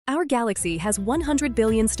Our galaxy has 100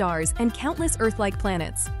 billion stars and countless Earth-like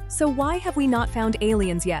planets. So why have we not found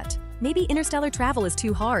aliens yet? Maybe interstellar travel is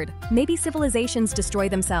too hard. Maybe civilizations destroy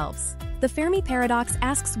themselves. The Fermi paradox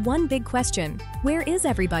asks one big question: where is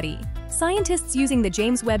everybody? Scientists using the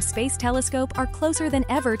James Webb Space Telescope are closer than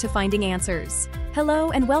ever to finding answers.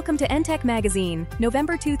 Hello and welcome to ENTECH magazine,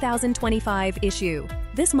 November 2025 issue.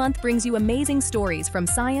 This month brings you amazing stories from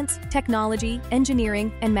science, technology,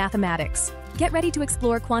 engineering, and mathematics. Get ready to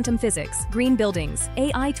explore quantum physics, green buildings,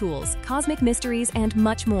 AI tools, cosmic mysteries, and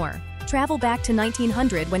much more. Travel back to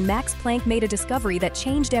 1900 when Max Planck made a discovery that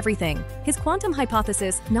changed everything. His quantum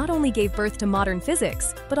hypothesis not only gave birth to modern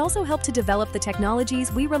physics, but also helped to develop the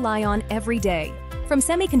technologies we rely on every day. From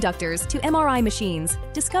semiconductors to MRI machines,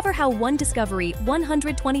 discover how one discovery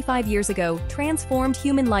 125 years ago transformed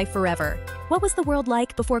human life forever. What was the world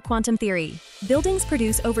like before quantum theory? Buildings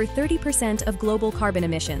produce over 30% of global carbon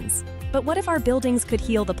emissions. But what if our buildings could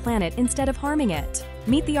heal the planet instead of harming it?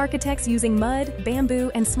 Meet the architects using mud,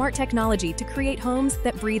 bamboo, and smart technology to create homes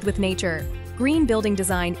that breathe with nature. Green building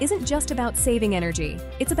design isn't just about saving energy,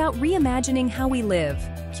 it's about reimagining how we live.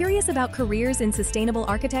 Curious about careers in sustainable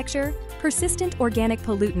architecture? Persistent organic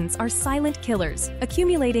pollutants are silent killers,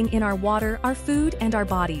 accumulating in our water, our food, and our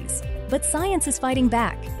bodies. But science is fighting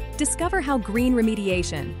back. Discover how green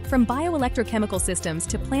remediation, from bioelectrochemical systems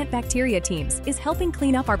to plant bacteria teams, is helping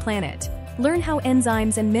clean up our planet. Learn how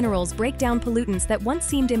enzymes and minerals break down pollutants that once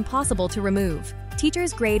seemed impossible to remove.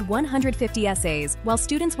 Teachers grade 150 essays, while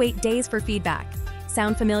students wait days for feedback.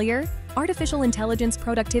 Sound familiar? Artificial intelligence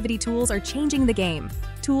productivity tools are changing the game.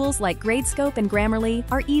 Tools like Gradescope and Grammarly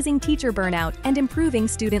are easing teacher burnout and improving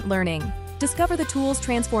student learning. Discover the tools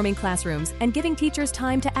transforming classrooms and giving teachers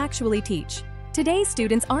time to actually teach. Today's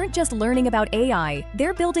students aren't just learning about AI,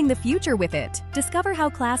 they're building the future with it. Discover how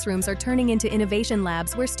classrooms are turning into innovation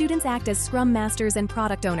labs where students act as scrum masters and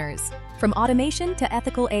product owners. From automation to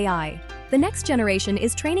ethical AI, the next generation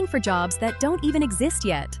is training for jobs that don't even exist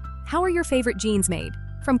yet. How are your favorite jeans made?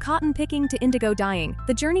 From cotton picking to indigo dyeing,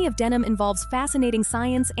 the journey of denim involves fascinating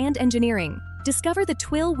science and engineering. Discover the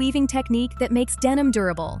twill weaving technique that makes denim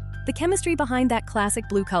durable, the chemistry behind that classic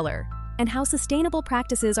blue color, and how sustainable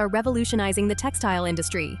practices are revolutionizing the textile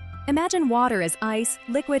industry. Imagine water as ice,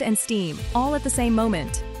 liquid, and steam, all at the same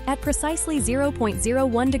moment. At precisely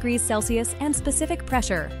 0.01 degrees Celsius and specific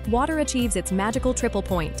pressure, water achieves its magical triple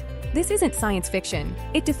point. This isn't science fiction.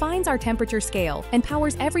 It defines our temperature scale and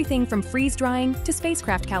powers everything from freeze-drying to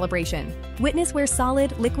spacecraft calibration. Witness where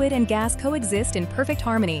solid, liquid, and gas coexist in perfect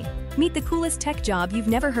harmony. Meet the coolest tech job you've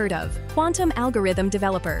never heard of: quantum algorithm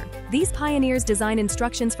developer. These pioneers design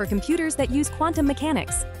instructions for computers that use quantum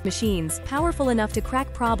mechanics, machines powerful enough to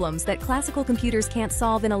crack problems that classical computers can't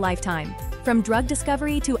solve in a lifetime. From drug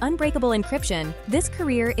discovery to unbreakable encryption, this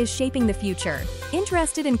career is shaping the future.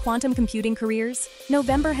 Interested in quantum computing careers?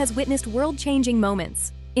 November has witnessed world-changing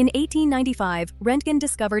moments. In 1895, Röntgen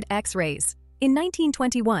discovered X-rays. In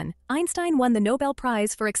 1921, Einstein won the Nobel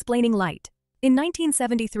Prize for explaining light. In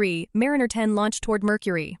 1973, Mariner 10 launched toward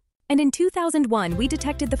Mercury. And in 2001, we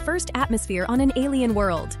detected the first atmosphere on an alien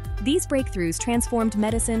world. These breakthroughs transformed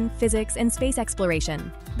medicine, physics, and space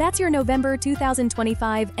exploration. That's your November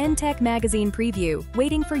 2025 ENTECH magazine preview,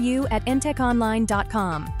 waiting for you at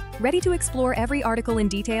entechonline.com. Ready to explore every article in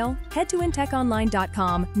detail? Head to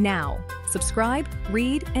entechonline.com now. Subscribe,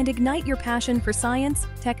 read, and ignite your passion for science,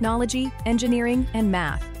 technology, engineering, and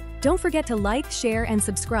math. Don't forget to like, share, and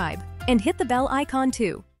subscribe. And hit the bell icon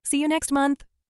too. See you next month.